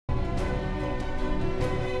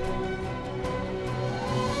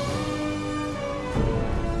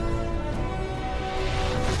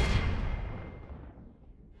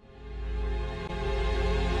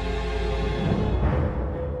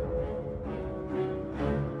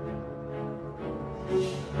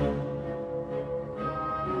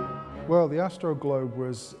Well, the Astroglobe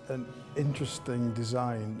was an interesting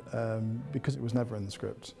design because it was never in the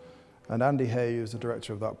script. And Andy Hay, who's the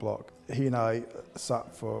director of that block, he and I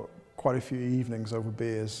sat for quite a few evenings over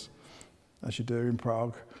beers, as you do in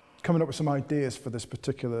Prague, coming up with some ideas for this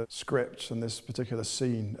particular script and this particular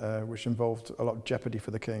scene, which involved a lot of jeopardy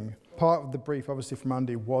for the king. Part of the brief, obviously, from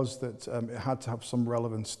Andy was that it had to have some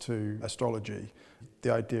relevance to astrology.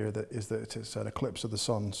 The idea is that it's an eclipse of the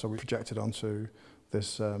sun, so we projected onto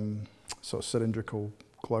this sort of cylindrical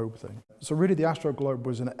globe thing. So really the Astroglobe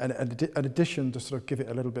was an addition to sort of give it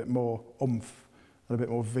a little bit more oomph and a bit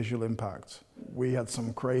more visual impact. We had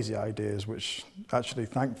some crazy ideas, which actually,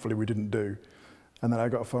 thankfully, we didn't do. And then I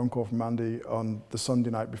got a phone call from Andy on the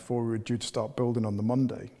Sunday night before we were due to start building on the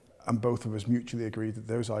Monday. And both of us mutually agreed that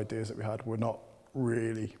those ideas that we had were not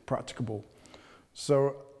really practicable.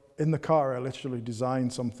 So in the car, I literally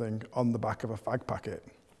designed something on the back of a fag packet,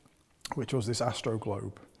 which was this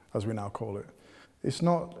Astroglobe, as we now call it. It's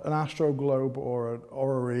not an Astroglobe or an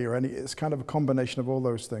orrery or any, it's kind of a combination of all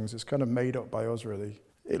those things. It's kind of made up by us, really.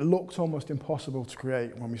 It looked almost impossible to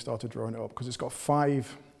create when we started drawing it up because it's got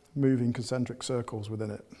 5 moving concentric circles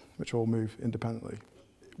within it, which all move independently.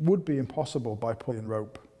 It would be impossible by pulling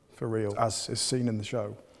rope for real, as is seen in the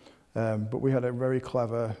show. But we had a very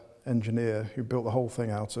clever engineer who built the whole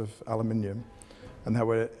thing out of aluminium, and there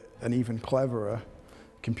were an even cleverer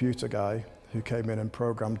computer guy who came in and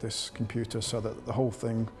programmed this computer so that the whole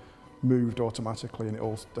thing moved automatically and it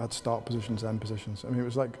all had start positions, end positions. I mean, it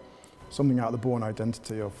was like something out of the Bourne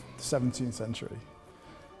Identity of the 17th century.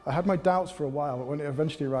 I had my doubts for a while, but when it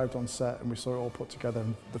eventually arrived on set and we saw it all put together,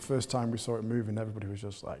 and the first time we saw it moving, everybody was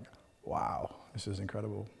just like, wow, this is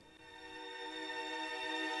incredible.